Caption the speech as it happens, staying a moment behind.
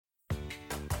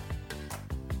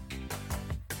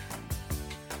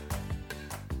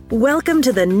Welcome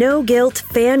to the No Guilt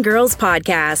Fangirls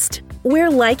podcast,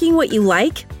 where liking what you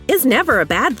like is never a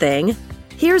bad thing.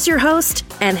 Here's your host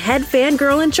and head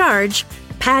fangirl in charge,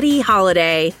 Patty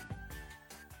Holiday.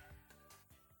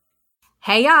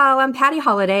 Hey y'all, I'm Patty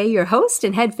Holiday, your host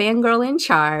and head fangirl in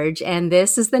charge, and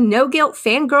this is the No Guilt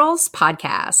Fangirls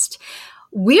podcast.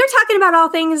 We're talking about all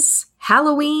things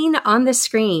Halloween on the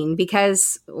screen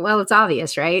because, well, it's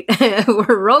obvious, right?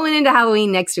 We're rolling into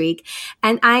Halloween next week,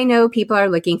 and I know people are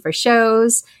looking for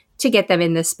shows to get them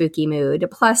in the spooky mood.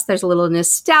 Plus, there's a little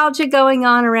nostalgia going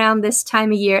on around this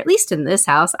time of year, at least in this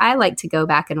house. I like to go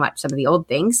back and watch some of the old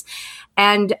things,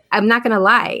 and I'm not going to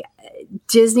lie.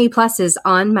 Disney Plus is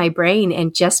on my brain,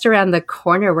 and just around the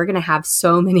corner, we're going to have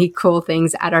so many cool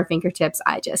things at our fingertips.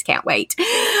 I just can't wait.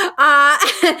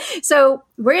 So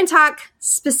we're going to talk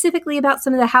specifically about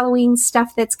some of the Halloween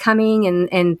stuff that's coming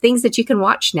and things that you can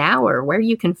watch now or where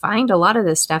you can find a lot of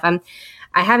this stuff.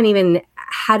 I haven't even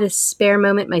had a spare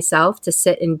moment myself to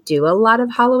sit and do a lot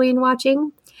of Halloween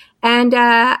watching. And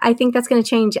I think that's going to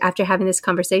change after having this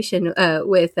conversation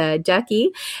with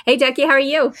Ducky. Hey, Ducky, how are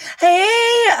you?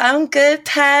 Hey, I'm good,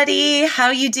 Patty. How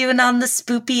you doing on the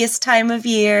spoopiest time of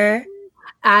year?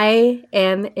 I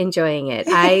am enjoying it.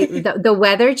 The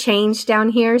weather changed down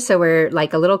here, so we're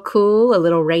like a little cool, a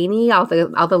little rainy. All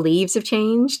the leaves have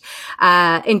changed.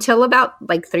 Until about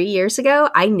like 3 years ago,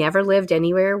 I never lived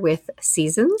anywhere with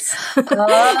seasons.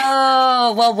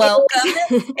 Oh, well,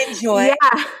 welcome. Enjoy.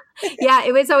 Yeah. Yeah,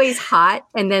 it was always hot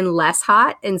and then less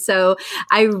hot. And so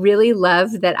I really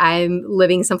love that I'm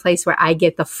living someplace where I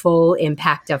get the full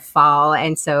impact of fall.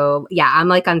 And so, yeah, I'm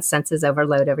like on senses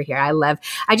overload over here.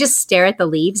 I just stare at the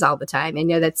leaves all the time. I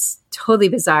know that's totally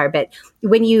bizarre, but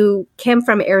when you come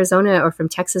from Arizona or from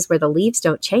Texas where the leaves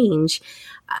don't change,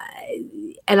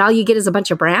 and all you get is a bunch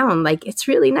of brown, like it's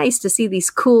really nice to see these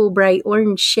cool, bright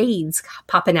orange shades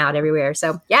popping out everywhere.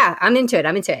 So yeah, I'm into it.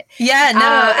 Yeah,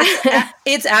 no,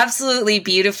 it's absolutely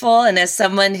beautiful. And as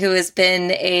someone who has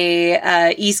been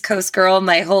a East Coast girl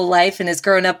my whole life and has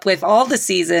grown up with all the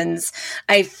seasons,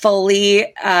 I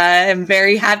fully am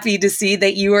very happy to see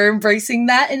that you are embracing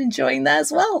that and enjoying that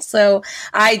as well. So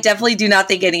I definitely do not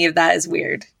think any of that is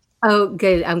weird. Oh,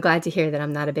 good. I'm glad to hear that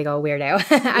I'm not a big old weirdo.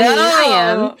 I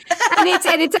am.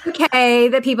 And it's okay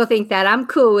that people think that. I'm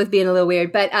cool with being a little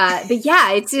weird. But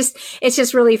yeah, it's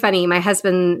just really funny. My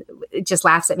husband just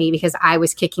laughs at me because I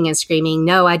was kicking and screaming,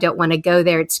 no, I don't want to go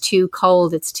there. It's too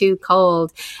cold. It's too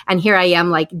cold. And here I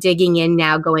am like digging in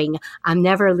now going, I'm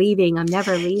never leaving.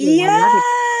 Yes.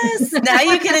 Now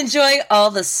you can enjoy all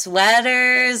the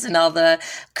sweaters and all the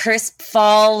crisp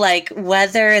fall like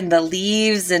weather and the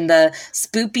leaves and the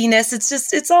spoopiness.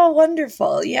 It's all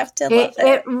wonderful. You have to love it.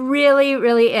 It really,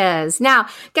 really is. Now,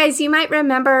 guys, you might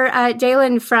remember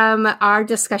Dalin from our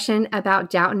discussion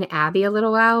about Downton Abbey a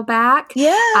little while back.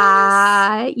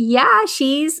 Yes. Yeah,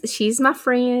 she's my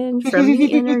friend from the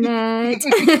internet.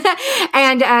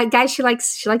 And guys, she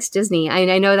likes Disney.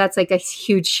 I know that's like a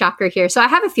huge shocker here. So I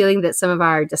have a feeling that some of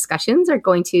our discussions are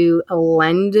going to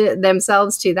lend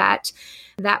themselves to that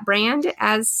brand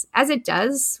as it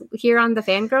does here on the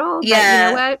Fangirl. Yeah. But you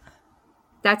know what?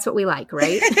 That's what we like,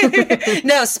 right?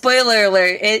 No, spoiler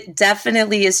alert. It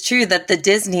definitely is true that the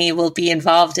Disney will be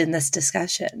involved in this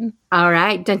discussion. All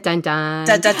right. Dun, dun, dun.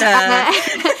 Dun, dun, dun.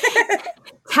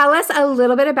 Tell us a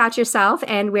little bit about yourself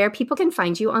and where people can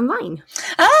find you online.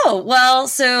 Oh, well,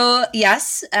 so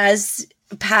yes, as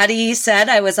Patty said,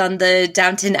 I was on the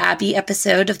Downton Abbey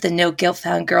episode of the No Guilt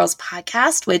Found Girls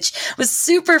podcast, which was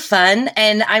super fun.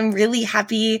 And I'm really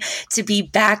happy to be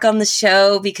back on the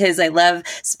show because I love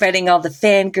spreading all the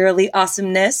fangirly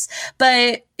awesomeness.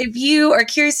 But if you are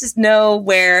curious to know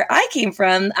where I came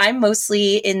from, I'm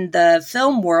mostly in the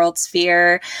film world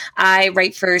sphere. I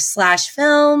write for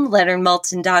 /film,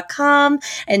 leonardmalton.com,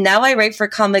 and now I write for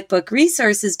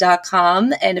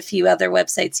comicbookresources.com and a few other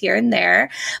websites here and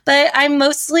there. But I'm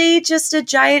mostly just a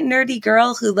giant nerdy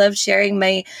girl who loves sharing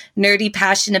my nerdy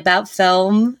passion about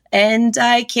film. And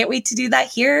I can't wait to do that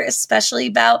here, especially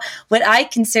about what I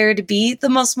consider to be the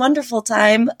most wonderful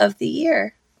time of the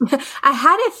year. I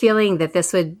had a feeling that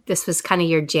this was kind of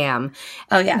your jam.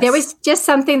 Oh, yes. There was just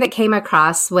something that came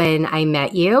across when I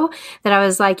met you that I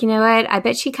was like, you know what? I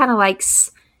bet she kind of likes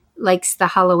the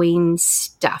Halloween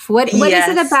stuff. What is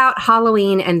it about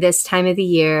Halloween and this time of the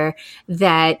year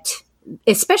that,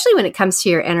 especially when it comes to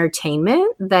your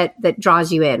entertainment, that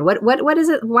draws you in? What is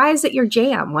it? Why is it your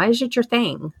jam? Why is it your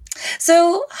thing?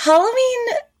 So Halloween,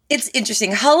 it's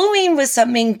interesting. Halloween was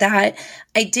something that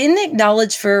I didn't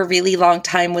acknowledge for a really long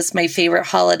time was my favorite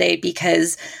holiday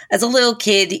because as a little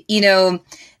kid, you know,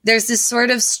 there's this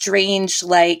sort of strange,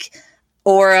 like,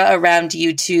 aura around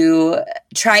you to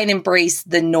try and embrace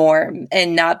the norm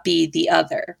and not be the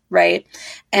other, right?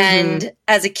 And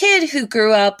as a kid who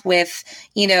grew up with,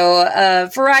 a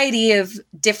variety of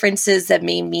differences that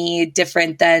made me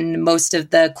different than most of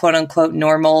the quote unquote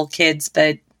normal kids,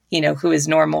 but who is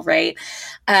normal, right?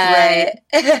 Right.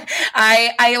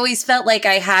 I always felt like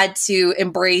I had to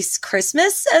embrace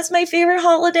Christmas as my favorite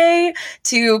holiday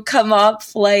to come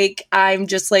off like I'm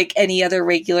just like any other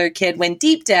regular kid, when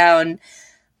deep down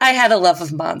I had a love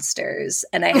of monsters,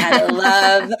 and I had a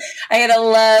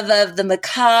love of the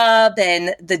macabre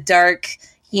and the dark,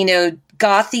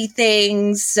 gothy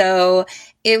things. So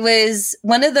it was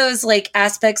one of those like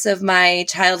aspects of my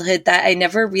childhood that I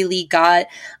never really got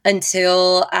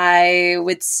until I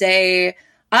would say,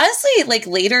 honestly, like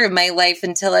later in my life,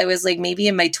 until I was like maybe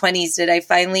in my 20s, did I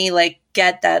finally like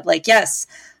get that, like, yes,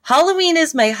 Halloween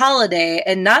is my holiday,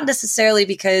 and not necessarily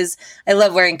because I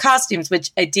love wearing costumes,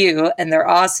 which I do, and they're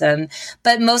awesome,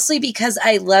 but mostly because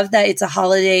I love that it's a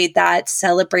holiday that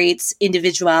celebrates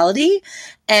individuality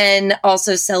and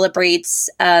also celebrates,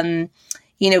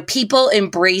 people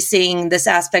embracing this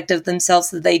aspect of themselves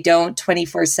that they don't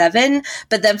 24/7.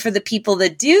 But then for the people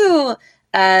that do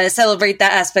celebrate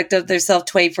that aspect of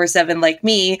themselves 24/7, like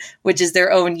me, which is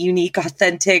their own unique,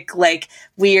 authentic, like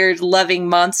weird, loving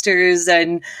monsters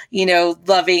and,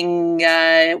 loving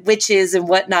witches and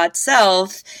whatnot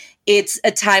self, it's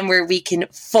a time where we can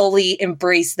fully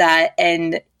embrace that,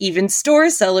 and even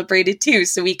stores celebrate it too.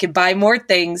 So we can buy more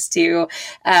things to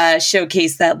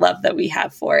showcase that love that we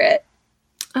have for it.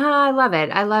 Oh, I love it.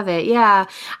 I love it. Yeah.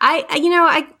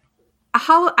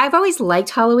 I've always liked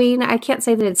Halloween. I can't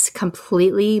say that it's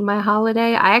completely my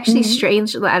holiday. I actually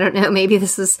strangely, I don't know, maybe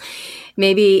this is,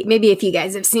 maybe if you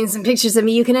guys have seen some pictures of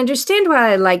me, you can understand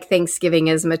why I like Thanksgiving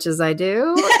as much as I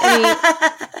do.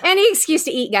 Any excuse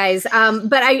to eat, guys.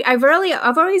 But I've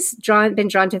always been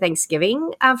drawn to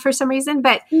Thanksgiving for some reason,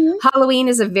 but Halloween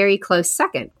is a very close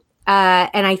second.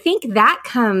 And I think that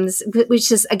comes,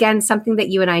 which is again, something that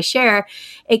you and I share.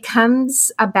 It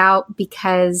comes about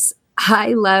because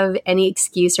I love any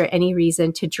excuse or any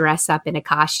reason to dress up in a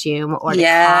costume or to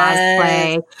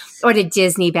cosplay or to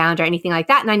Disney bound or anything like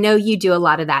that. And I know you do a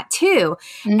lot of that too.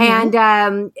 And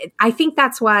I think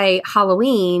that's why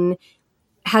Halloween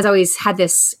has always had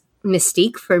this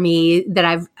mystique for me that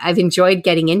I've enjoyed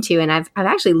getting into, and I've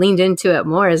actually leaned into it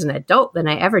more as an adult than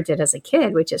I ever did as a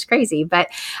kid, which is crazy. But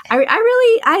I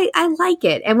really like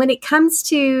it. And when it comes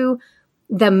to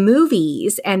the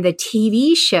movies and the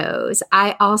TV shows,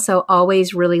 I also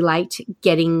always really liked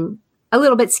getting a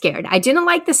little bit scared. I didn't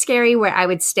like the scary where I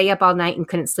would stay up all night and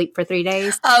couldn't sleep for 3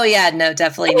 days. Oh yeah, no,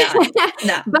 definitely not.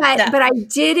 No, but I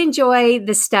did enjoy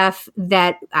the stuff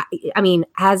that, I mean,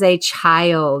 as a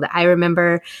child, I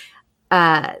remember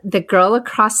the girl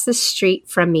across the street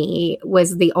from me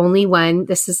was the only one.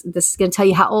 This is going to tell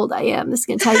you how old I am. This is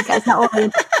going to tell you guys how old I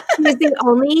am. She was the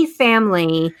only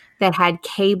family that had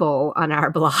cable on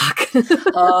our block.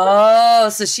 Oh,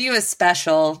 so she was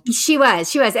special. She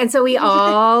was. And so we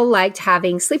all liked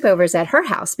having sleepovers at her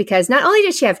house because not only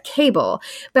did she have cable,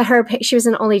 but she was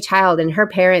an only child, and her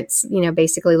parents,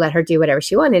 basically let her do whatever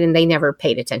she wanted, and they never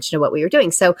paid attention to what we were doing.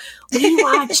 So we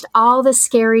watched all the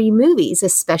scary movies,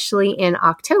 especially in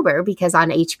October, because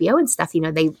on HBO and stuff,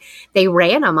 they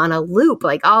ran them on a loop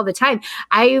like all the time.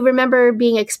 I remember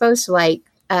being exposed to like,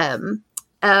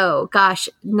 oh gosh,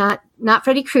 not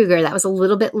Freddy Krueger. That was a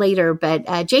little bit later, but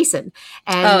Jason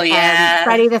and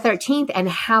Friday the 13th and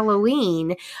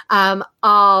Halloween,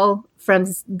 all from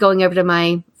going over to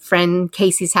my friend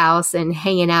Casey's house and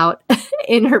hanging out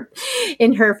in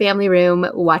her family room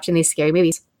watching these scary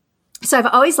movies. So I've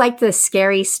always liked the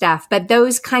scary stuff, but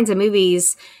those kinds of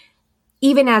movies,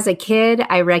 even as a kid,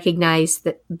 I recognized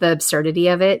the absurdity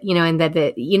of it, and that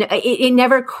it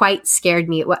never quite scared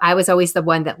me. I was always the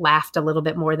one that laughed a little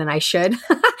bit more than I should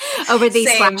over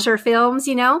these slasher films,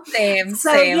 Same.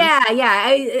 So yeah.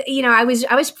 I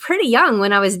was pretty young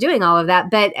when I was doing all of that,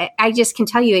 but I just can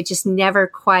tell you, it just never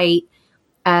quite,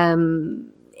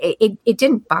 it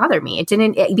didn't bother me. It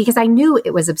didn't, because I knew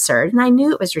it was absurd and I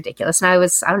knew it was ridiculous. And I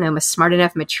was smart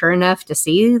enough, mature enough to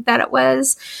see that it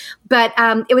was. But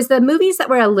it was the movies that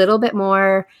were a little bit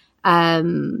more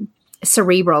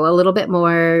cerebral, a little bit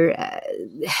more,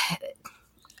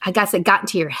 I guess it got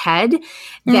into your head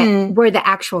that were the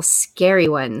actual scary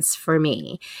ones for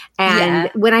me. And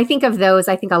when I think of those,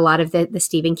 I think a lot of the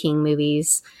Stephen King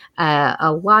movies,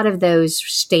 a lot of those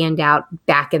stand out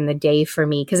back in the day for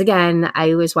me. Because again,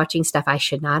 I was watching stuff I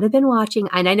should not have been watching.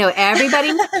 And I know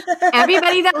everybody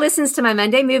that listens to my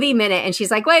Monday Movie Minute, and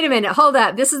she's like, wait a minute, hold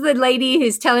up. This is the lady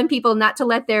who's telling people not to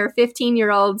let their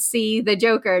 15-year-olds see the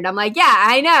Joker. And I'm like, yeah,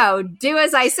 I know. Do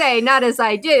as I say, not as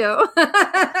I do.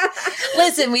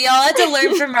 Listen, we all had to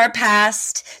learn from our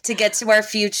past to get to our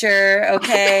future.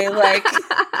 Okay. Like,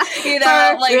 you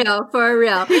know, for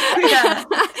real. Yeah.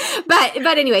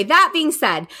 But anyway, that being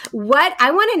said,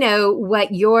 I want to know what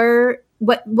do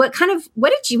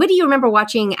you remember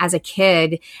watching as a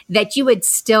kid that you would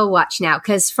still watch now?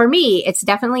 Because for me, it's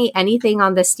definitely anything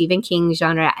on the Stephen King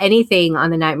genre, anything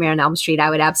on the Nightmare on Elm Street. I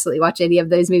would absolutely watch any of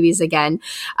those movies again.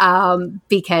 And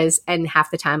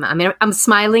half the time, I mean, I'm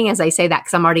smiling as I say that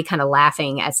because I'm already kind of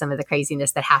laughing at some of the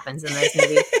craziness that happens in those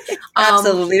movies.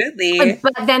 Absolutely.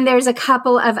 But then there's a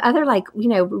couple of other, like, you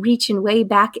know, reaching way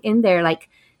back in there, like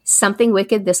Something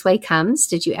Wicked This Way Comes.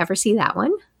 Did you ever see that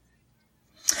one?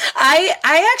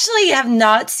 I actually have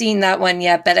not seen that one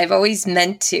yet, but I've always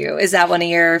meant to. Is that one of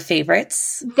your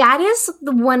favorites? That is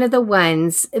one of the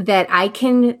ones that I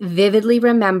can vividly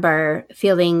remember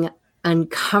feeling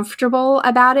uncomfortable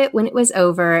about it when it was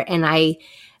over. And I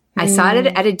saw it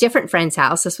at a different friend's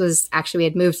house. This was actually, we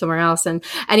had moved somewhere else. And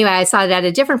anyway, I saw it at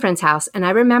a different friend's house. And I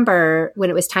remember when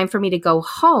it was time for me to go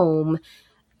home,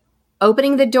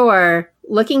 opening the door,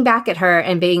 looking back at her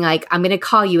and being like, I'm going to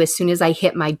call you as soon as I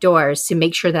hit my doors to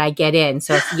make sure that I get in.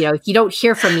 So if you don't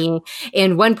hear from me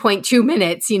in 1.2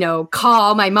 minutes,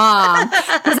 call my mom.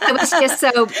 Because I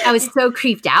was so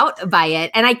creeped out by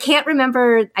it. And I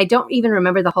don't even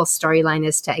remember the whole storyline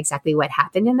as to exactly what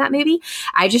happened in that movie.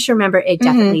 I just remember it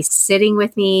definitely sitting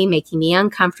with me, making me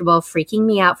uncomfortable, freaking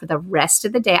me out for the rest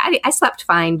of the day. I slept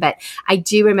fine, but I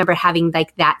do remember having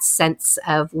like that sense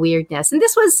of weirdness. And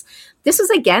this was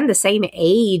again the same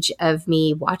age of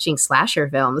me watching slasher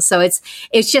films. So it's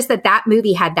just that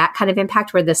movie had that kind of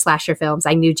impact where the slasher films,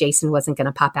 I knew Jason wasn't going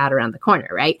to pop out around the corner,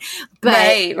 right?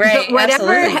 But, right.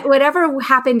 But whatever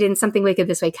happened in Something Wicked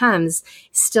This Way Comes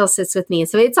still sits with me.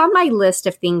 So it's on my list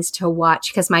of things to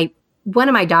watch because one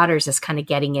of my daughters is kind of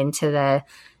getting into that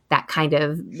kind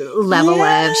of level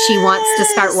of she wants to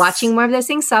start watching more of those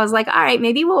things. So I was like, all right,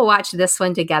 maybe we'll watch this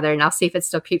one together and I'll see if it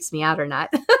still creeps me out or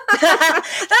not.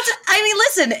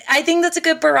 Listen, I think that's a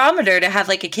good barometer to have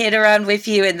like a kid around with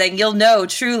you and then you'll know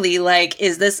truly like,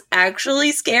 is this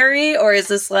actually scary or is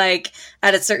this like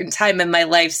at a certain time in my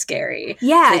life scary?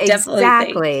 Yeah,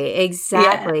 exactly.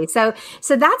 Yeah.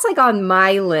 So that's like on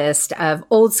my list of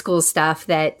old school stuff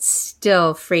that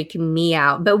still freak me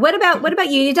out. But what about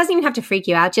you? It doesn't even have to freak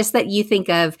you out, just that you think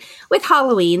of with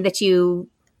Halloween that you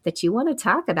want to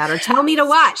talk about or tell me to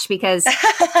watch, because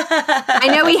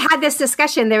I know we had this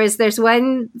discussion. There's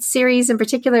one series in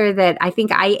particular that I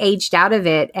think I aged out of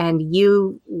it and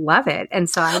you love it. And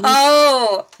so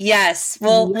yes.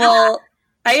 Well,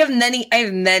 I have many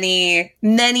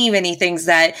things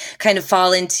that kind of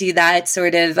fall into that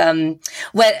sort of,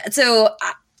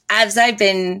 as I've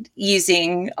been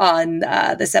using on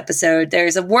this episode,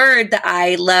 there's a word that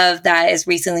I love that has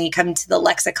recently come to the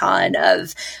lexicon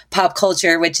of pop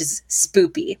culture, which is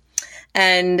spoopy.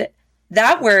 And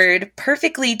that word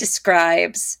perfectly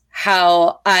describes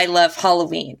how I love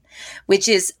Halloween, which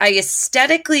is I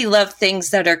aesthetically love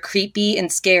things that are creepy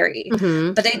and scary,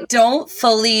 but I don't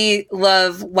fully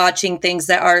love watching things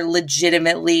that are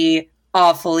legitimately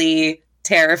awfully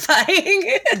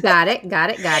terrifying. Got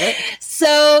it.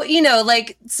 So,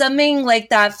 like something like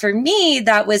that for me,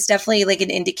 that was definitely like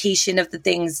an indication of the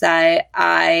things that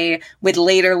I would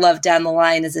later love down the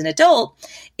line as an adult.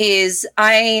 Is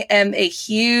I am a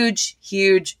huge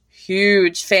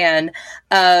fan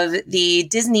of the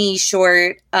Disney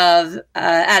short of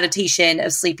adaptation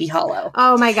of Sleepy Hollow.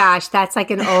 Oh my gosh, that's like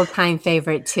an old time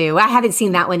favorite too. I haven't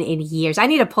seen that one in years. I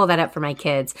need to pull that up for my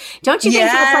kids. Don't you think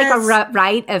that's like a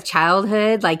rite of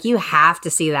childhood? Like you have to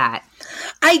see that.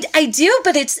 I do,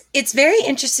 but it's very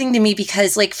interesting to me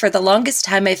because like for the longest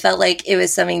time I felt like it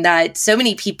was something that so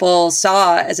many people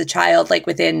saw as a child, like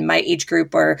within my age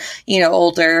group or,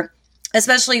 older,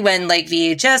 especially when like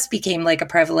VHS became like a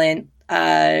prevalent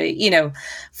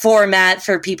format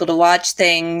for people to watch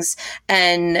things.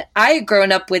 And I had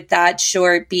grown up with that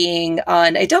short being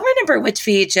on, I don't remember which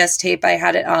VHS tape I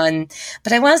had it on,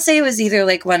 but I want to say it was either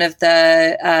like one of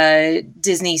the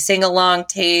Disney sing-along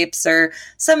tapes or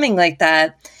something like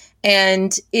that.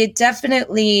 And it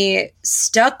definitely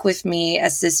stuck with me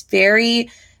as this very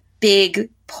big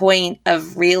point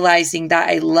of realizing that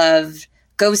I loved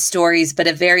ghost stories, but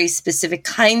a very specific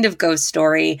kind of ghost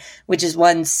story, which is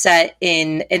one set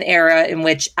in an era in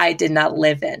which I did not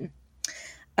live in.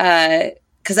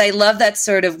 Because I love that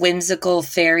sort of whimsical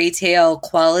fairy tale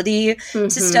quality to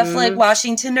stuff like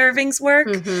Washington Irving's work,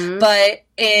 but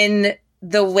in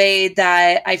the way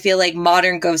that I feel like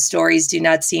modern ghost stories do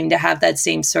not seem to have that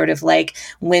same sort of like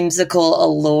whimsical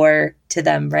allure to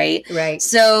them, right? Right.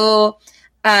 So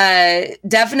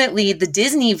definitely the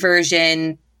Disney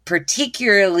version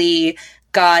particularly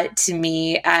got to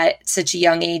me at such a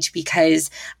young age,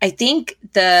 because I think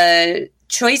the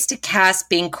choice to cast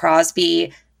Bing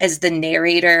Crosby as the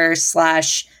narrator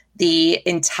 / the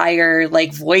entire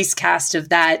like voice cast of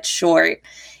that short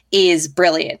is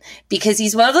brilliant, because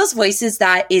he's one of those voices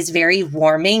that is very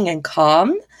warming and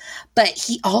calm, but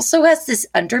he also has this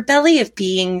underbelly of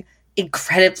being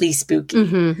incredibly spooky.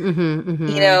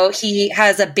 You know, he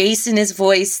has a bass in his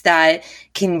voice that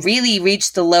can really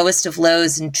reach the lowest of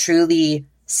lows and truly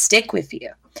stick with you.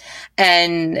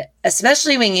 And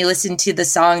especially when you listen to the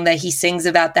song that he sings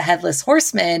about the Headless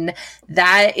Horseman,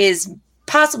 that is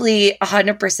possibly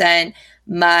 100%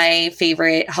 my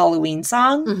favorite Halloween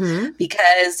song,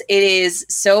 because it is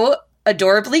so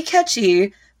adorably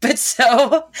catchy, but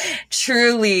so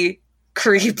truly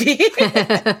creepy.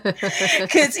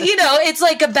 Because, you know, it's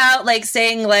like about like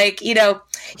saying like, you know,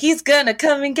 he's gonna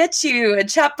come and get you and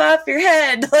chop off your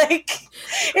head. Like,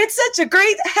 it's such a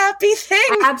great happy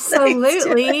thing.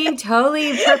 Absolutely.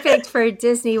 Totally perfect for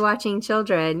Disney watching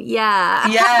children. Yeah.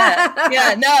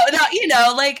 Yeah. No, you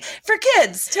know, like for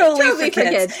kids. Totally for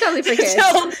kids.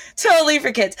 Totally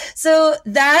for kids. So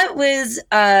that was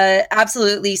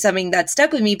absolutely something that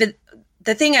stuck with me. But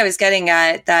the thing I was getting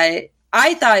at, that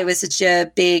I thought it was such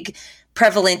a big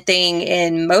prevalent thing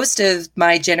in most of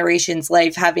my generation's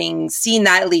life, having seen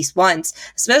that at least once,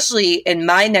 especially in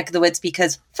my neck of the woods,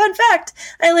 because fun fact,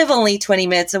 I live only 20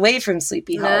 minutes away from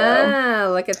Sleepy Hollow.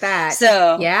 Oh, look at that.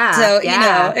 So you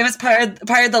know, it was part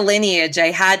of the lineage.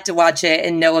 I had to watch it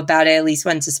and know about it at least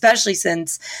once, especially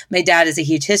since my dad is a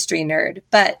huge history nerd.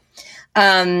 But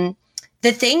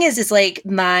the thing is like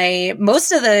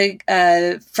most of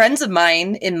the friends of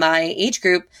mine in my age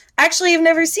group actually have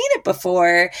never seen it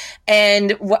before.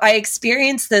 And I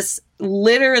experienced this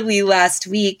literally last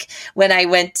week when I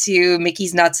went to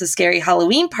Mickey's Not So Scary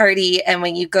Halloween Party. And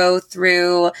when you go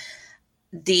through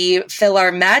the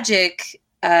Philhar Magic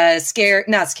not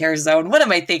scare zone. What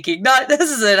am I thinking? This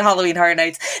is a Halloween Horror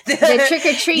Nights. The trick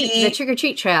or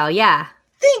treat trail. Yeah.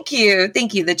 Thank you.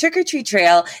 The Trick or Treat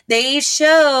Trail. They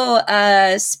show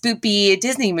spoopy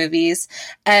Disney movies,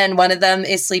 and one of them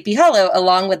is Sleepy Hollow,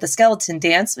 along with the Skeleton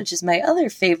Dance, which is my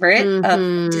other favorite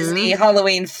of Disney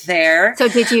Halloween fare. So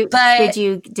did you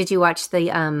watch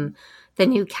the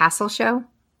new Castle show?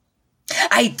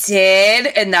 I did,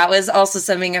 and that was also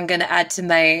something I'm going to add to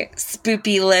my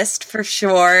spoopy list for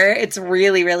sure. It's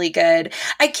really, really good.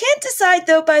 I can't decide,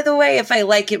 though, by the way, if I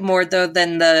like it more, though,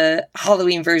 than the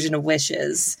Halloween version of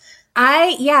Wishes.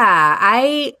 I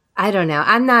don't know.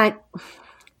 I'm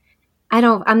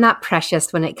not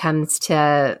precious when it comes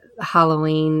to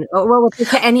Halloween. Well,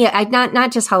 to any,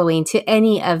 not just Halloween, to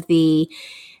any of the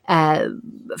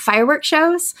fireworks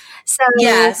shows. So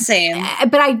yeah, same.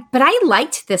 But I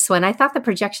liked this one. I thought the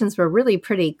projections were really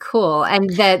pretty cool, and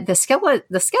the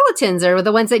skeletons are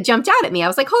the ones that jumped out at me. I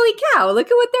was like, "Holy cow! Look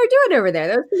at what they're doing over there."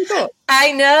 That was pretty cool.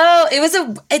 I know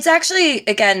it's actually,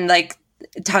 again, like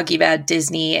talking about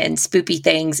Disney and spoopy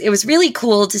things, it was really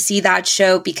cool to see that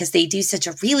show, because they do such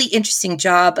a really interesting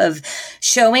job of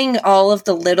showing all of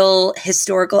the little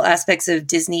historical aspects of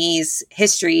Disney's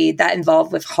history that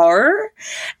involve with horror.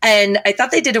 And I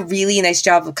thought they did a really nice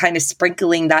job of kind of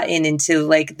sprinkling that into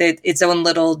like its own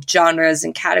little genres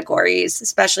and categories,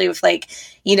 especially with like,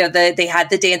 you know, they had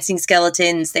the dancing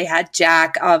skeletons, they had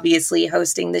Jack obviously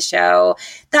hosting the show.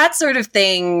 That sort of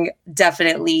thing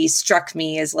definitely struck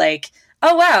me as like,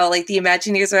 oh, wow, like the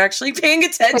Imagineers are actually paying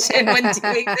attention when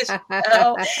doing this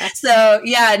show. So,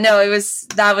 yeah, no,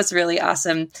 that was really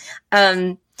awesome.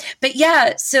 But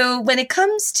yeah, so when it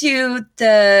comes to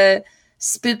the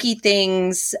spooky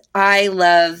things I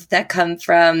love that come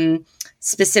from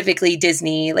specifically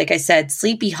Disney, like I said,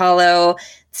 Sleepy Hollow,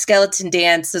 Skeleton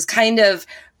Dance, those kind of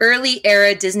early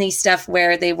era Disney stuff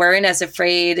where they weren't as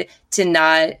afraid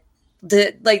to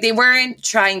they weren't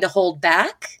trying to hold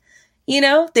back. You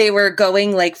know, they were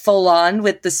going like full on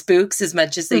with the spooks as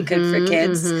much as they could for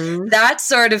kids. That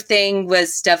sort of thing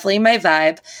was definitely my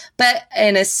vibe. But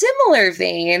in a similar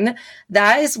vein,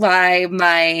 that is why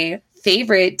my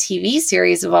favorite TV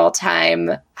series of all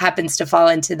time happens to fall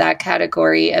into that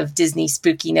category of Disney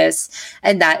spookiness,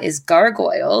 and that is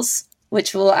Gargoyles.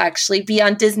 which will actually be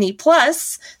on Disney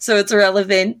Plus. So it's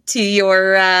relevant to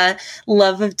your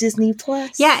love of Disney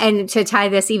Plus. Yeah, and to tie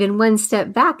this even one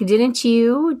step back, didn't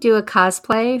you do a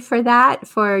cosplay for that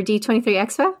for D23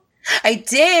 Expo? I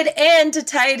did, and to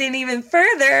tie it in even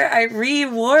further, I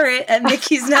re-wore it at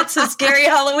Mickey's Not So Scary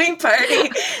Halloween Party.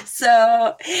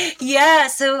 So, yeah,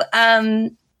 so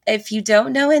if you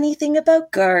don't know anything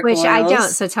about Gargoyles, which I don't,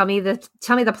 so tell me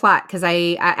the plot, because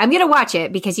I'm going to watch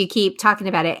it because you keep talking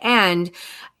about it. And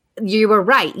you were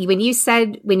right.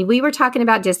 When we were talking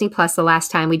about Disney Plus the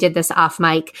last time, we did this off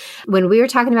mic. When we were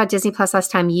talking about Disney Plus last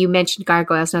time, you mentioned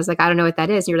Gargoyles, and I was like, I don't know what that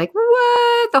is. And you're like,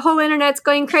 what? The whole internet's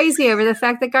going crazy over the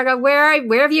fact that Gargoyles,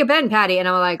 where have you been, Patty? And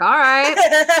I'm like, all right.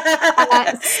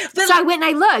 So I went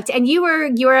and I looked, and you were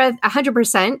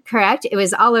 100% correct. It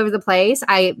was all over the place.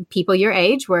 People your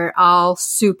age were all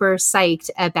super psyched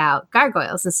about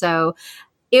Gargoyles. And so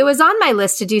it was on my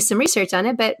list to do some research on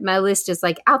it, but my list is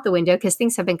like out the window because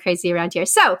things have been crazy around here.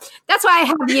 So that's why I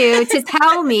have you to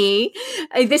tell me,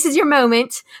 this is your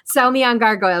moment. Sell me on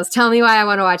Gargoyles. Tell me why I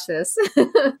want to watch this.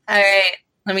 All right.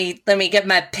 Let me get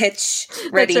my pitch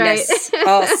readiness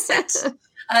all set.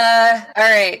 All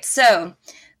right. So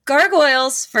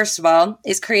Gargoyles, first of all,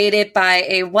 is created by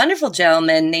a wonderful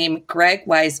gentleman named Greg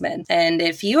Weisman. And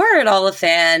if you are at all a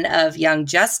fan of Young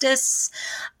Justice,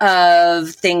 of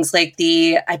things like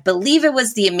I believe it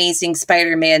was the Amazing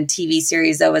Spider-Man TV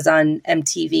series that was on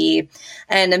MTV,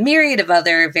 and a myriad of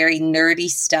other very nerdy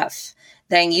stuff,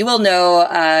 then you will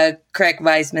know Greg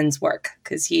Weisman's work,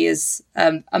 because he is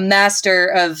a master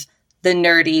of the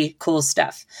nerdy, cool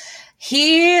stuff.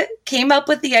 He came up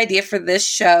with the idea for this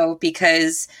show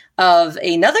because of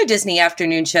another Disney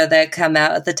afternoon show that had come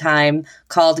out at the time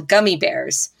called Gummy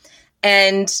Bears.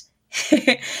 And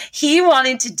he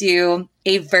wanted to do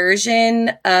a version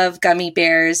of Gummy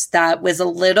Bears that was a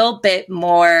little bit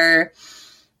more,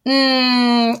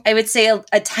 I would say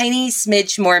a tiny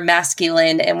smidge more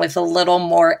masculine and with a little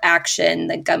more action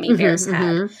than Gummy Bears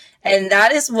had. And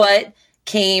that is what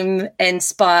came and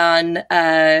spawned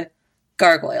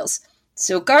Gargoyles.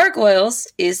 So Gargoyles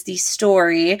is the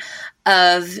story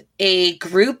of a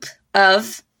group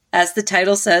of, as the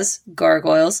title says,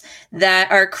 gargoyles, that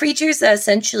are creatures that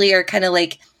essentially are kind of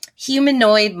like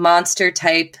humanoid monster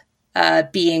type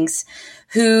beings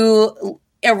who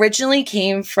originally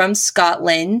came from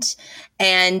Scotland,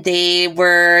 and they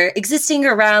were existing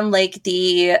around like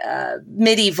the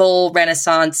medieval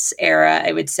Renaissance era,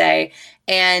 I would say.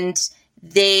 And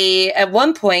they, at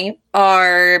one point,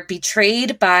 are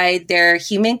betrayed by their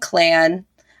human clan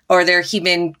or their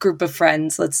human group of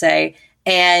friends, let's say,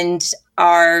 and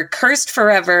are cursed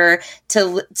forever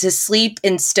to sleep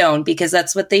in stone, because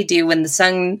that's what they do when the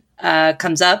sun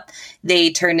comes up. They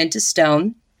turn into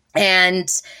stone. And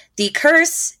the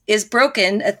curse is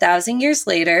broken 1,000 years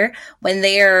later when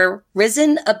they are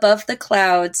risen above the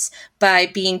clouds by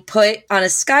being put on a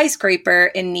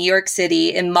skyscraper in New York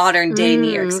City, in modern day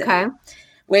New York City. Okay.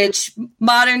 Which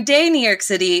modern day New York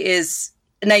City is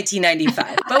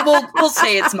 1995, but we'll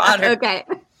say it's modern. Okay.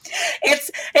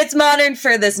 It's modern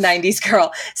for this 90s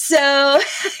girl. So,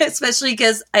 especially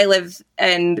because I live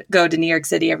and go to New York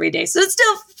City every day. So it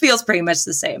still feels pretty much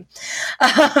the same.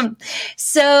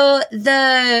 So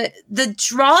the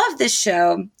draw of this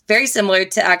show, very similar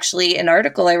to actually an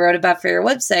article I wrote about for your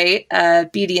website,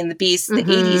 Beauty and the Beast, the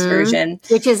 80s version.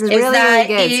 Which is really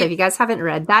good. So if you guys haven't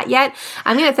read that yet,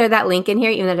 I'm going to throw that link in here,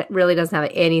 even though it really doesn't have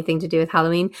anything to do with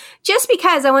Halloween, just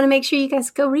because I want to make sure you guys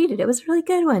go read it. It was a really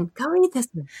good one. Go read this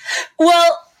one.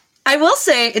 Well, I will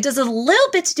say it does a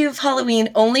little bit to do with Halloween,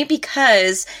 only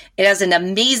because it has an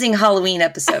amazing Halloween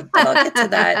episode. But I'll get to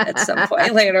that at some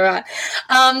point later on.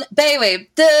 But anyway,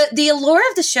 the allure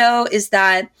of the show is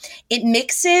that it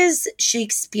mixes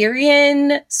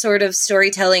Shakespearean sort of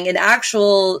storytelling and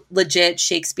actual legit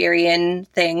Shakespearean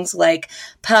things like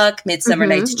Puck, Midsummer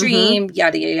Night's Dream,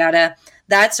 yada, yada, yada.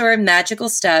 That sort of magical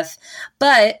stuff,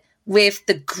 but with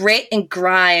the grit and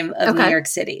grime of New York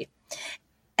City.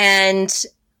 And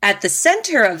at the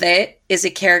center of it is a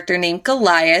character named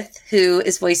Goliath, who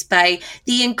is voiced by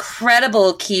the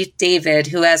incredible Keith David,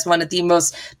 who has one of the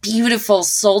most beautiful,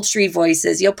 sultry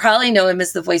voices. You'll probably know him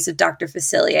as the voice of Dr.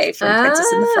 Facilier from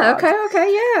Princess and the Frog.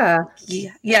 Okay, yeah.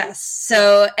 Yes.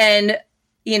 So, and,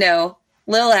 you know,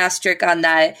 little asterisk on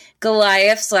that.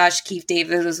 Goliath / Keith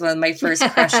David was one of my first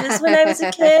crushes when I was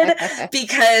a kid,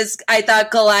 because I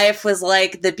thought Goliath was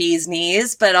like the bee's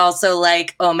knees, but also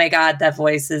like, oh my God, that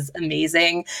voice is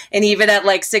amazing. And even at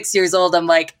like 6 years old, I'm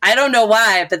like, I don't know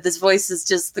why, but this voice is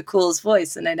just the coolest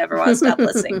voice, and I never want to stop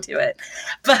listening to it.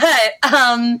 But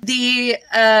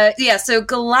so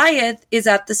Goliath is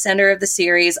at the center of the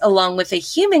series, along with a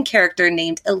human character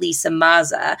named Elisa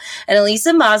Maza. And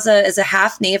Elisa Maza is a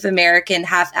half Native American,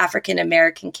 half African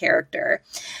American character.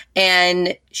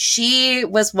 And she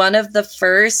was one of the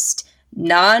first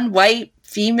non-white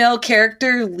female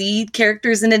lead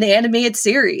characters in an animated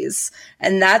series.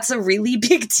 And that's a really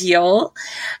big deal.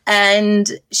 And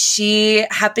she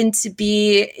happened to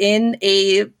be in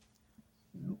a,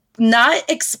 not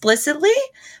explicitly,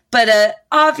 but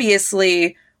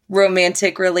obviously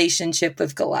romantic relationship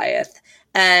with Goliath.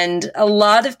 And a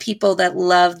lot of people that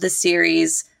love the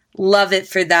series love it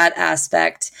for that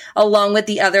aspect, along with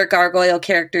the other Gargoyle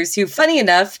characters who, funny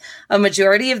enough, a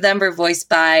majority of them were voiced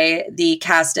by the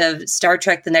cast of Star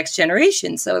Trek The Next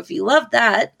Generation. So if you love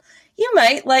that, you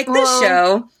might like this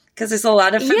show, because there's a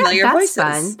lot of familiar voices.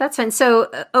 Fun. That's fun.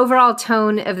 So overall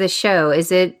tone of the show,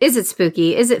 is it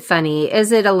spooky? Is it funny?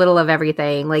 Is it a little of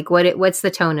everything? Like what's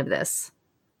the tone of this?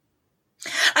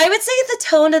 I would say the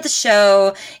tone of the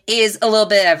show is a little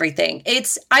bit of everything.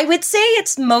 I would say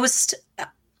it's most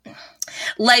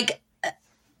like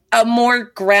a more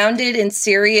grounded and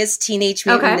serious Teenage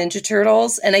Mutant Ninja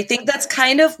Turtles. And I think that's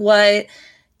kind of what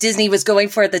Disney was going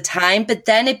for at the time. But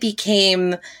then it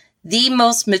became the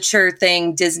most mature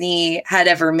thing Disney had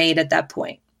ever made at that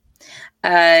point.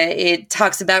 It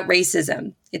talks about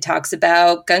racism. It talks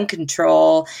about gun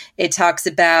control. It talks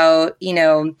about,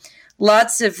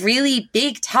 lots of really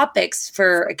big topics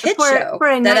for a kid show. For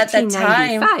a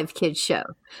 1995 kid show.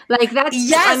 Like that's,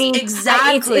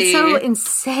 exactly. It's so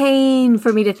insane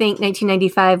for me to think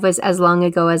 1995 was as long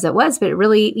ago as it was, but it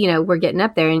really, we're getting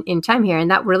up there in time here.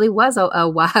 And that really was a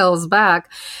whiles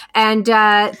back. And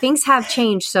things have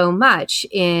changed so much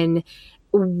in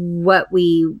what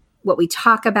we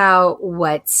talk about,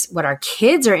 what our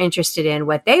kids are interested in,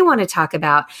 what they want to talk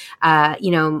about.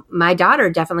 My daughter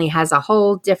definitely has a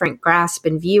whole different grasp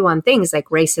and view on things like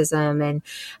racism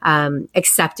and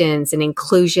acceptance and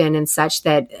inclusion and such,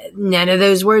 that none of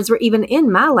those words were even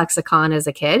in my lexicon as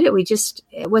a kid.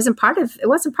 It wasn't part of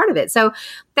it. So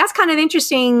that's kind of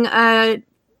interesting,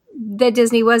 that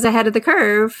Disney was ahead of the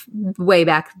curve way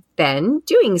back then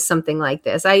doing something like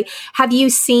this. Have you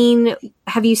seen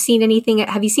anything?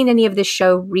 Have you seen any of this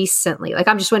show recently? Like,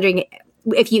 I'm just wondering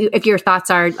if your thoughts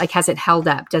are like, has it held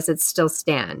up? Does it still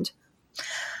stand?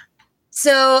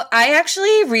 So I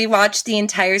actually rewatched the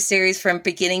entire series from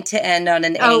beginning to end on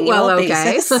an annual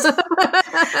basis.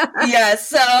 Yeah,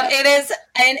 so it is,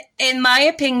 and in my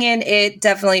opinion, it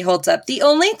definitely holds up. The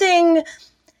only thing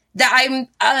that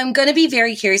I'm going to be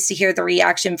very curious to hear the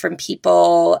reaction from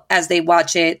people as they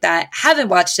watch it that haven't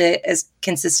watched it as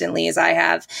consistently as I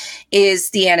have,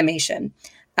 is the animation.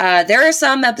 There are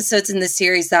some episodes in the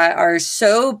series that are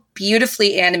so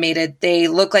beautifully animated, they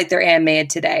look like they're animated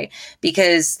today,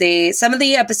 because some of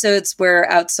the episodes were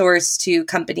outsourced to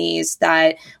companies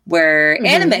that were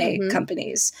anime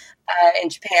companies in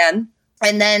Japan.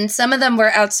 And then some of them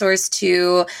were outsourced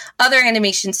to other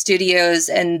animation studios,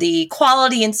 and the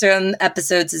quality in some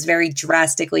episodes is very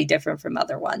drastically different from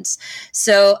other ones.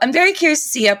 So I'm very curious to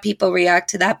see how people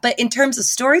react to that. But in terms of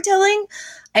storytelling,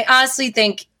 I honestly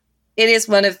think it is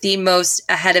one of the most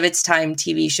ahead of its time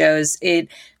TV shows. It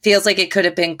feels like it could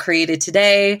have been created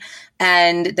today.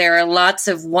 And there are lots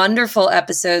of wonderful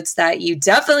episodes that you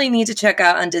definitely need to check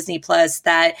out on Disney Plus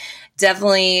that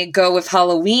definitely go with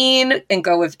Halloween and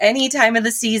go with any time of the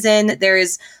season. There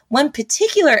is one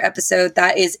particular episode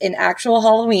that is an actual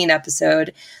Halloween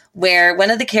episode where one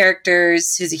of the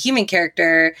characters, who's a human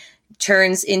character,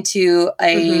 turns into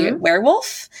a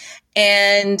werewolf.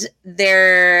 And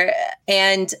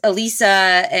Elisa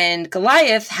and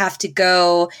Goliath have to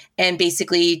go and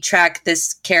basically track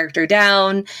this character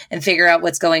down and figure out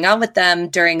what's going on with them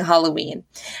during Halloween.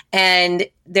 And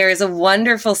there is a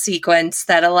wonderful sequence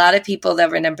that a lot of people that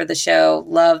remember the show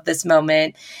love this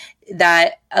moment,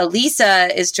 that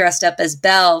Elisa is dressed up as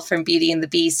Belle from Beauty and the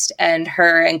Beast, and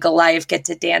her and Goliath get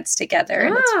to dance together.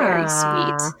 And it's very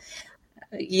sweet.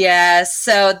 Yeah,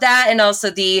 so that, and also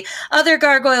the other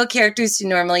Gargoyle characters who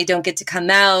normally don't get to come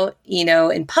out,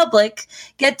 in public,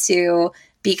 get to,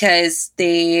 because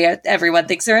everyone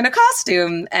thinks they're in a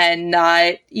costume and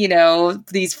not,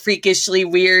 these freakishly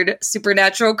weird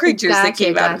supernatural creatures that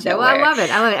came out of nowhere. Well, I love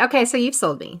it. Okay, so you've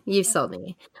sold me.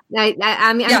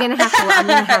 I'm gonna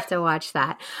have to watch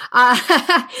that.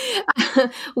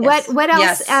 What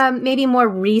else? Yes. Maybe more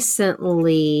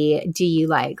recently, do you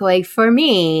like? Like for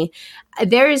me,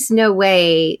 there is no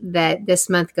way that this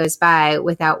month goes by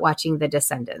without watching The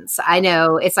Descendants. I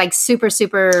know it's like super,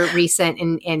 super recent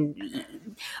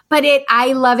but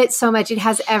I love it so much. It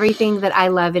has everything that I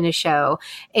love in a show.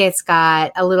 It's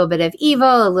got a little bit of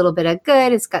evil, a little bit of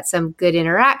good. It's got some good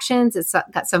interactions. It's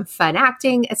got some fun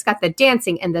acting. It's got the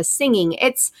dancing and the singing.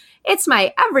 It's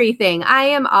my everything. I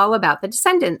am all about The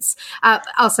Descendants.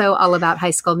 Also all about High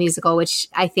School Musical, which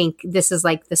I think this is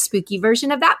like the spooky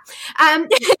version of that.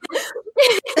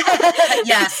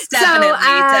 Yes,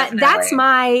 definitely.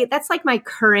 That's like my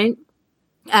current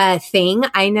thing.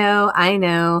 I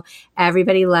know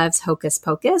everybody loves Hocus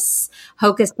Pocus.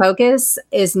 Hocus Pocus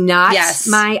is not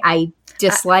I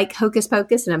dislike Hocus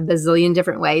Pocus in a bazillion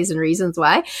different ways and reasons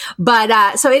why.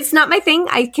 But so it's not my thing.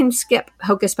 I can skip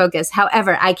Hocus Pocus.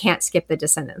 However, I can't skip The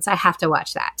Descendants. I have to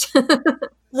watch that.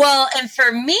 Well, and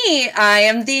for me, I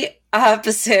am the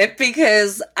opposite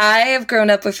because I have grown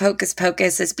up with Hocus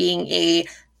Pocus as being a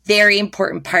very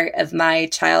important part of my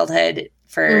childhood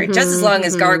for just as long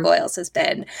as Gargoyles has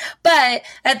been. But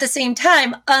at the same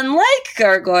time, unlike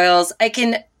Gargoyles, I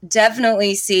can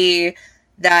definitely see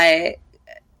that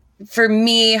for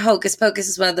me, Hocus Pocus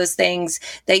is one of those things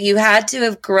that you had to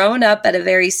have grown up at a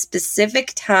very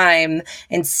specific time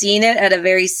and seen it at a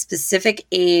very specific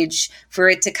age for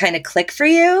it to kind of click for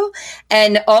you,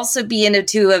 and also be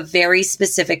into a very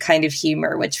specific kind of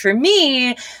humor, which for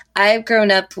me, I've grown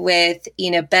up with,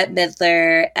 Bette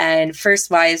Midler and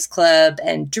First Wives Club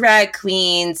and drag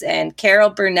queens and Carol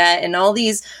Burnett and all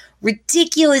these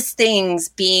ridiculous things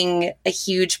being a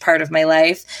huge part of my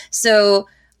life. So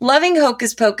loving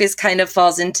Hocus Pocus kind of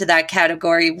falls into that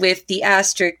category, with the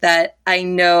asterisk that I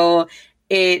know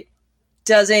it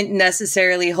doesn't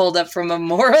necessarily hold up from a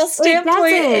moral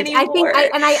standpoint anymore.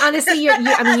 I honestly, you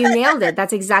nailed it.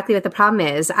 That's exactly what the problem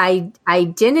is. I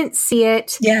didn't see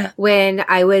it when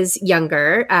I was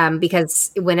younger,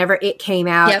 because whenever it came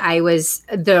out, I was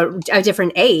a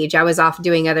different age. I was off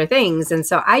doing other things. And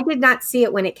so I did not see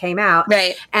it when it came out.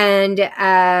 Right.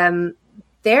 And,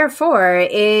 therefore,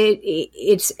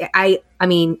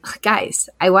 guys,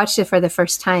 I watched it for the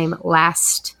first time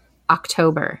last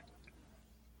October.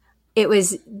 It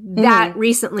was that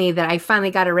recently that I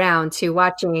finally got around to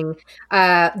watching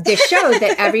the show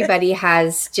that everybody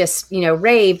has just,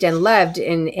 raved and loved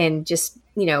and just,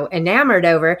 enamored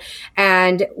over.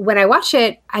 And when I watched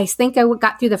it, I think I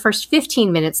got through the first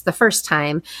 15 minutes the first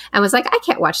time and was like, I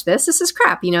can't watch this. This is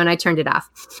crap, and I turned it off.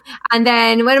 And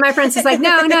then one of my friends was like,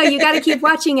 no, you got to keep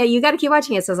watching it. You got to keep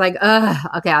watching it. So I was like,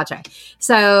 okay, I'll try.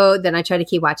 So then I tried to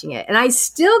keep watching it and I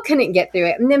still couldn't get through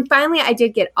it. And then finally I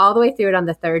did get all the way through it on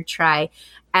the third try.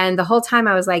 And the whole time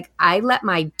I was like, I let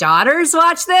my daughters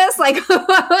watch this? Like, what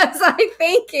was I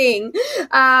thinking?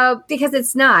 Because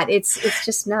it's not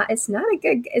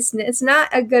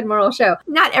a good moral show.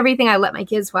 Not everything I let my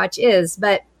kids watch is,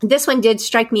 but this one did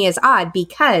strike me as odd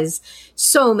because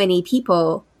so many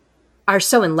people are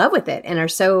so in love with it and are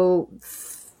so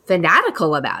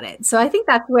fanatical about it. So I think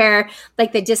that's where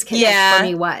like the disconnect for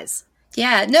me was.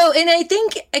 Yeah, no. And I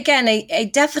think, again,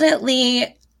 I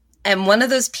definitely am one of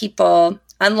those people,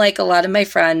 unlike a lot of my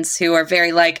friends who are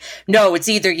very like, no, it's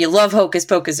either you love Hocus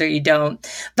Pocus or you don't.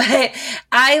 But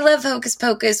I love Hocus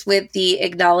Pocus with the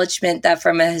acknowledgement that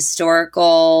from a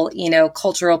historical,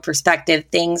 cultural perspective,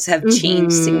 things have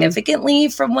changed significantly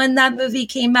from when that movie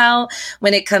came out,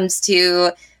 when it comes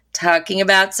to talking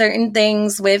about certain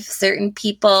things with certain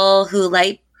people who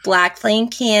light black flame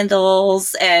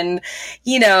candles and,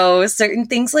 certain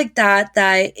things like that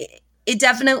it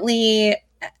definitely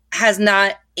has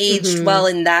not aged well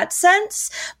in that sense.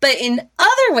 But in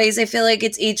other ways, I feel like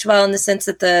it's aged well in the sense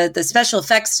that the special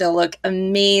effects still look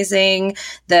amazing.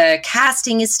 The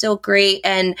casting is still great.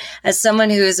 And as someone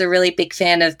who is a really big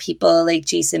fan of people like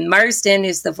Jason Marsden,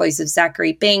 who's the voice of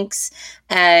Zachary Banks,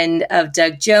 and of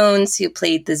Doug Jones, who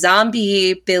played the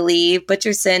zombie Billy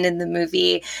Butcherson in the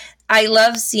movie, I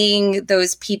love seeing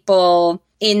those people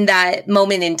in that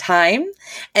moment in time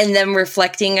and then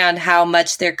reflecting on how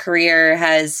much their career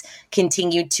has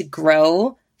continued to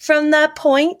grow from that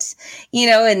point,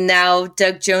 and now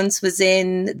Doug Jones was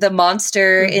in The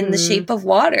Monster in the Shape of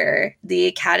Water, the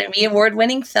Academy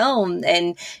Award-winning film.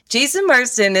 And Jason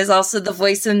Marsden is also the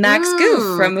voice of Max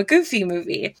Goof from a Goofy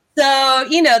movie. So,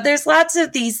 there's lots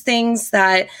of these things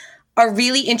that are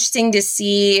really interesting to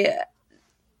see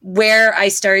where I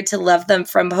started to love them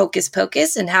from Hocus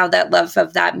Pocus and how that love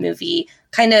of that movie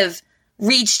kind of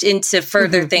reached into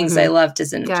further things I loved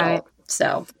as an adult.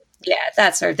 So, yeah,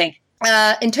 that sort of thing.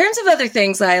 In terms of other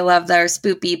things that I love that are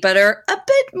spoopy, but are a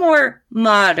bit more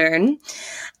modern,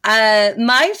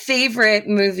 my favorite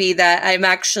movie that I'm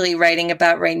actually writing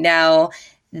about right now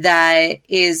that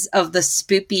is of the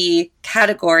spoopy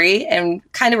category and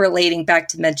kind of relating back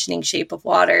to mentioning Shape of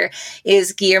Water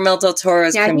is Guillermo del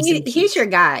Toro's Crimson Peak. He's your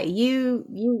guy.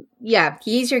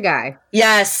 He's your guy.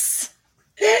 Yes.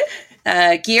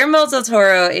 Guillermo del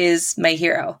Toro is my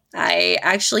hero. I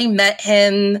actually met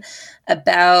him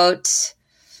about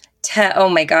oh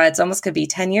my God, it's almost could be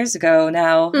 10 years ago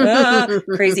now.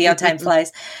 Crazy how time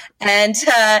flies. And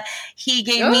he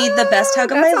gave me the best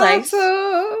hug of my life.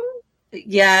 Awesome.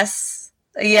 Yes.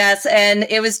 And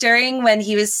it was during when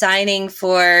he was signing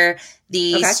for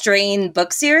the Strain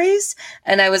book series.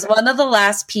 And I was one of the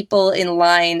last people in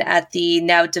line at the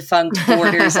now defunct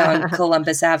Borders on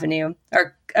Columbus Avenue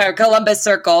or Columbus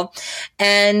Circle.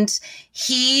 And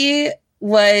he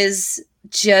was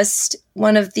just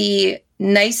one of the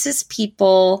nicest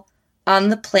people on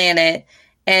the planet.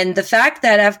 And the fact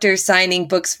that after signing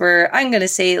books for, I'm going to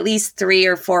say at least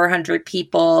 300 or 400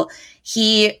 people,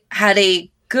 he had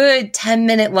a good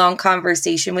 10-minute long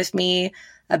conversation with me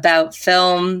about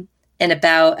film and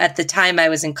about, at the time I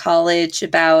was in college,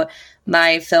 about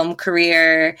my film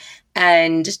career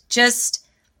and just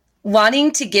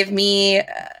wanting to give me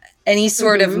any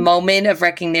sort of moment of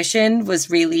recognition was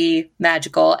really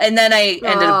magical. And then I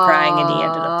ended up crying and he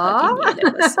ended up hugging me and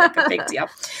it was like a big deal.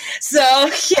 So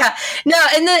yeah, no.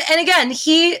 And again,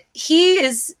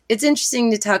 it's interesting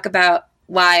to talk about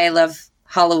why I love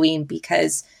Halloween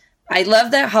because I love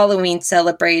that Halloween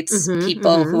celebrates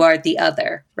people who are the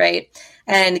other, right?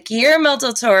 And Guillermo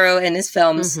del Toro and his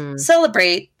films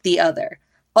celebrate the other.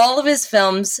 All of his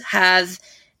films have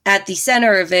at the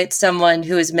center of it someone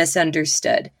who is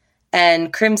misunderstood.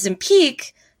 And Crimson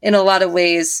Peak, in a lot of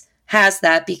ways, has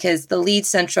that because the lead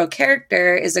central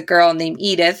character is a girl named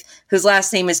Edith, whose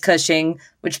last name is Cushing,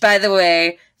 which, by the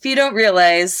way, if you don't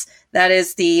realize, that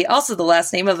is also the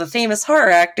last name of a famous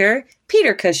horror actor,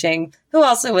 Peter Cushing, who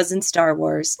also was in Star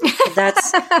Wars.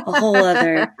 That's a whole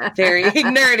other very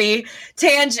nerdy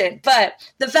tangent. But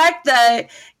the fact that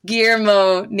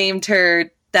Guillermo named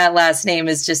her that last name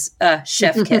is just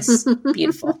chef kiss.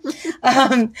 Beautiful.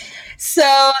 But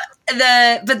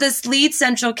this lead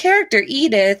central character,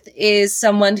 Edith, is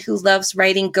someone who loves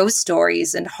writing ghost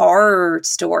stories and horror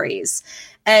stories.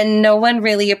 And no one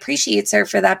really appreciates her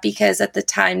for that because at the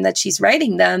time that she's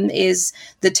writing them is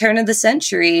the turn of the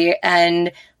century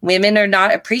and women are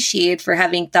not appreciated for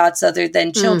having thoughts other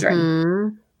than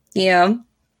children. You know?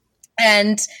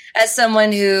 And as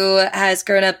someone who has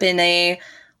grown up in a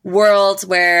world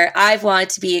where I've wanted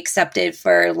to be accepted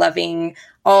for loving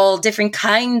all different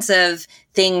kinds of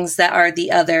things that are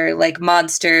the other, like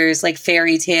monsters, like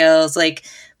fairy tales, like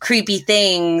creepy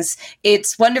things.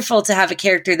 It's wonderful to have a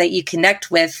character that you connect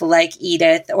with, like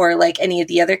Edith or like any of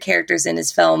the other characters in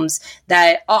his films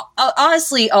that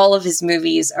honestly, all of his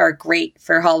movies are great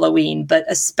for Halloween, but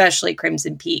especially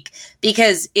Crimson Peak,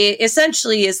 because it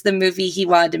essentially is the movie he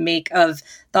wanted to make of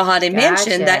the Haunted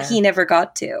Mansion that he never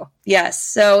got to. Yes.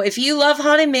 So if you love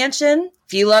Haunted Mansion,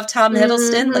 if you love Tom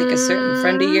Hiddleston, like a certain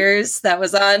friend of yours that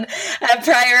was on a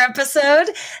prior episode,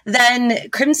 then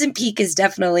Crimson Peak is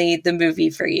definitely the movie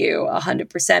for you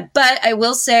 100%. But I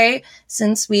will say,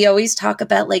 since we always talk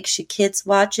about like, should kids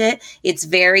watch it? It's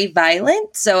very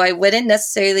violent. So I wouldn't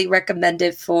necessarily recommend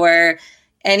it for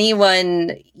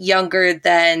anyone younger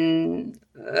than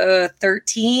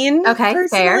 13. Okay,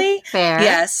 personally. fair.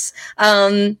 Yes.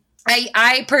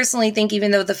 I personally think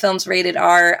even though the film's rated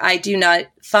R, I do not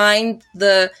find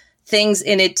the things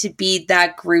in it to be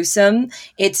that gruesome.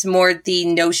 It's more the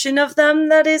notion of them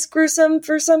that is gruesome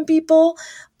for some people.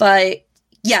 But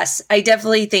yes, I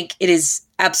definitely think it is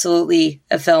absolutely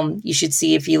a film you should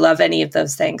see if you love any of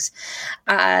those things.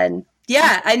 And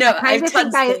yeah, I know.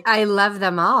 I love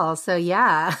them all. So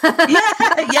yeah.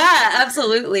 yeah,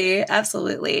 absolutely.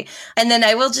 Absolutely. And then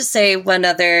I will just say one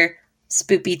other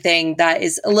spoopy thing that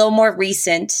is a little more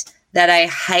recent that I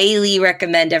highly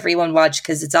recommend everyone watch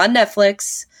because it's on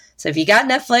Netflix. So if you got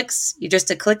Netflix, you're just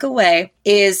a click away,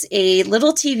 is a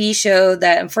little TV show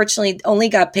that unfortunately only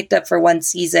got picked up for one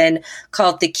season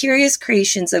called The Curious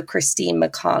Creations of Christine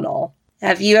McConnell.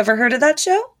 Have you ever heard of that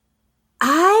show?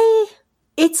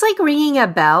 It's like ringing a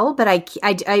bell, but I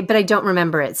don't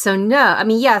remember it. So no, I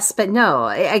mean, yes, but no,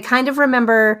 I kind of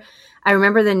remember. I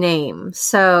remember the name.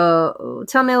 So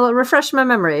refresh my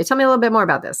memory. Tell me a little bit more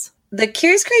about this. The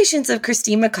Curious Creations of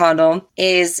Christine McConnell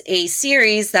is a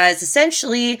series that is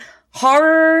essentially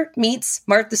horror meets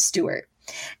Martha Stewart.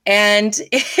 And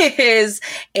it is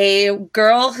a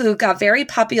girl who got very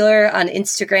popular on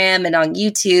Instagram and on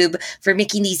YouTube for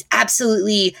making these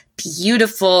absolutely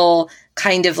beautiful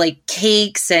kind of like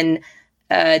cakes and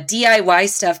DIY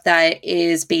stuff that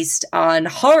is based on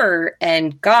horror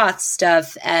and goth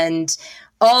stuff and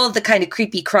all of the kind of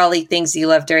creepy crawly things you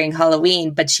love during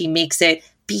Halloween, but she makes it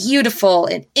beautiful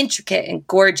and intricate and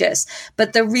gorgeous.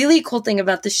 But the really cool thing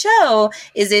about the show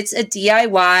is it's a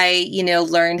DIY,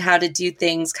 learn how to do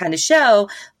things kind of show.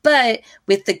 But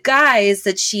with the guys,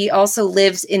 that she also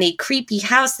lives in a creepy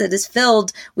house that is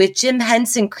filled with Jim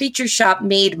Henson Creature Shop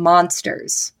made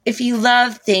monsters. If you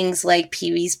love things like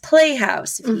Pee-wee's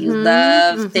Playhouse, if you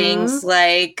love things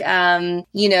like,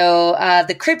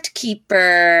 The Crypt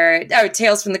Keeper, or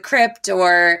Tales from the Crypt,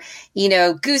 or,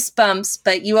 Goosebumps,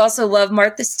 but you also love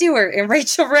Martha Stewart and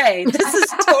Rachel Ray, this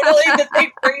is totally the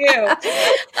thing for you.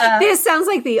 This sounds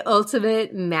like the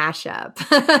ultimate mashup.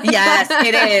 Yes,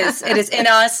 it is. It is. And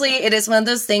honestly, it is one of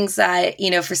those things that,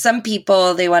 for some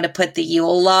people, they want to put the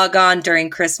Yule log on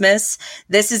during Christmas.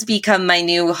 This has become my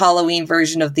new Halloween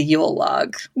version of the Yule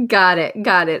log. Got it.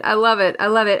 I love it.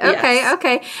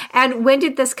 Okay. And when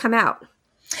did this come out?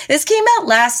 This came out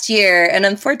last year, and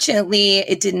unfortunately,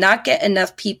 it did not get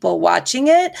enough people watching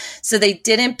it, so they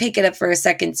didn't pick it up for a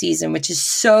second season, which is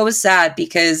so sad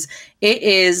because it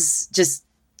is just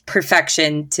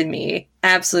perfection to me.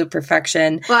 Absolute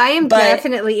perfection. Well, I am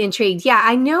definitely intrigued. Yeah,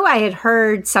 I know I had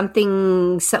heard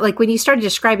something, like when you started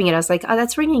describing it, I was like, oh,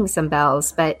 that's ringing some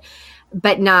bells, but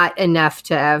not enough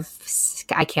to have...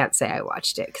 I can't say I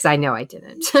watched it because I know I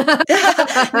didn't. No,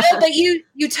 but you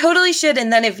totally should.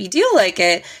 And then if you do like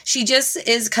it, she just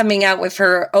is coming out with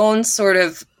her own sort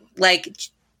of like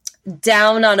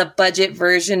down on a budget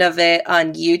version of it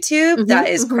on YouTube that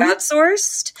is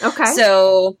crowdsourced. Okay.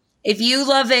 So if you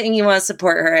love it and you want to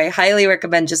support her, I highly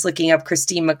recommend just looking up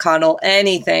Christine McConnell,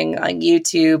 anything on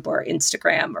YouTube or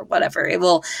Instagram or whatever. It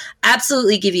will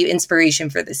absolutely give you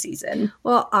inspiration for the season.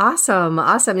 Well, awesome.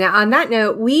 Now, on that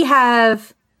note, we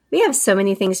have so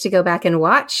many things to go back and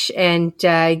watch and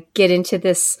get into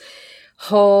this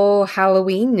whole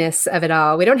Halloweenness of it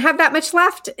all. We don't have that much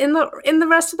left in the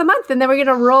rest of the month, and then we're going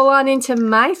to roll on into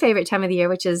my favorite time of the year,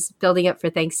 which is building up for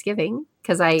Thanksgiving.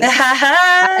 Because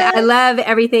I love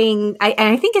everything.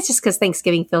 I think it's just because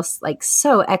Thanksgiving feels like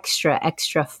so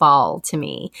extra fall to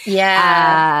me.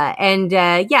 Yeah. And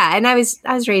I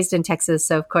was raised in Texas.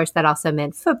 So of course that also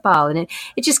meant football, and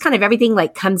it just kind of everything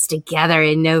like comes together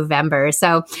in November.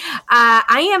 So,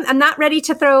 I'm not ready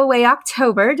to throw away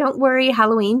October. Don't worry,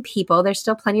 Halloween people. There's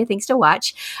still plenty of things to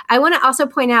watch. I want to also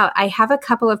point out, I have a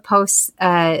couple of posts,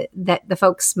 that the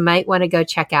folks might want to go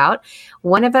check out.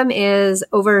 One of them is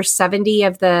over 70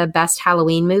 of the best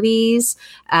Halloween movies.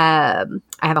 I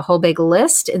have a whole big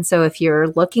list. And so if you're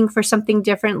looking for something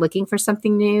different, looking for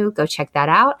something new, go check that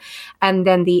out. And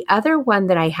then the other one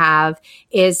that I have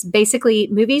is basically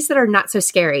movies that are not so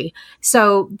scary.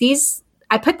 So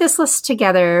I put this list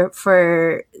together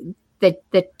for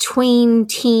the tween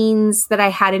teens that I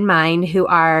had in mind who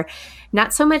are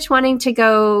not so much wanting to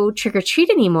go trick or treat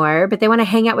anymore, but they want to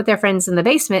hang out with their friends in the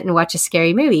basement and watch a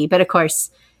scary movie. But of course,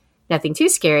 nothing too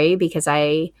scary because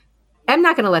I am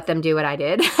not going to let them do what I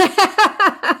did.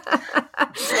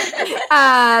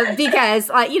 Because,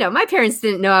 my parents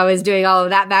didn't know I was doing all of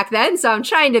that back then. So I'm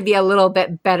trying to be a little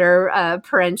bit better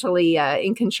parentally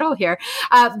in control here.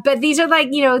 But these are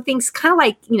like, things kind of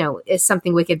like, Is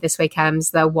Something Wicked This Way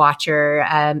Comes, The Watcher,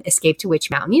 Escape to Witch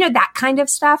Mountain, that kind of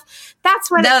stuff.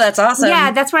 That's awesome.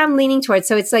 Yeah, that's what I'm leaning towards.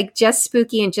 So it's like just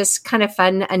spooky and just kind of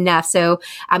fun enough. So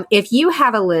if you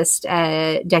have a list,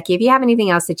 Ducky, if you have anything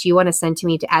else that you want to send to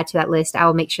me to add to that list, I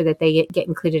will make sure that they get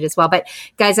included as well. But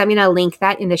guys, I'm going to link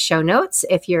that in the show notes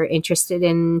if you're interested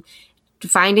in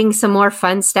finding some more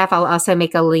fun stuff. I'll also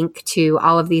make a link to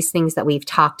all of these things that we've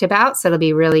talked about. So it'll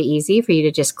be really easy for you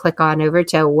to just click on over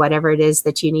to whatever it is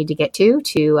that you need to get to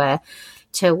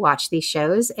watch these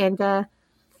shows. And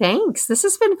thanks. This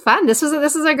has been fun. This is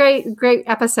a great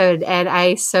episode. And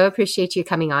I so appreciate you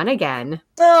coming on again.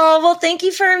 Oh, well, thank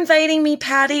you for inviting me,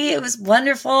 Patty. It was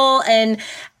wonderful. And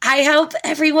I hope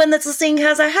everyone that's listening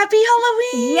has a happy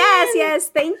Halloween. Yes.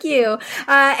 Thank you.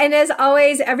 And as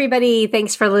always, everybody,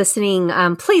 thanks for listening.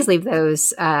 Please leave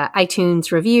those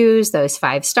iTunes reviews, those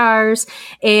 5 stars.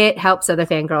 It helps other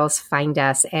fangirls find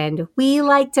us. And we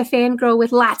like to fangirl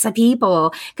with lots of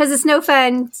people because it's no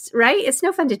fun, right? It's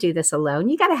no fun to do this alone.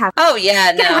 You got to have. Oh,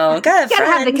 yeah, no. Got to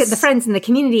have the friends in the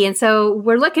community. And so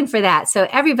we're looking for that. So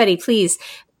everybody, please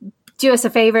do us a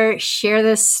favor, share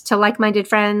this to like-minded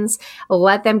friends,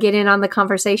 let them get in on the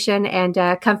conversation, and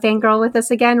come fangirl with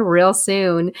us again real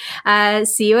soon.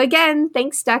 See you again.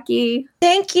 Thanks, Ducky.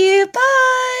 Thank you.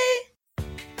 Bye.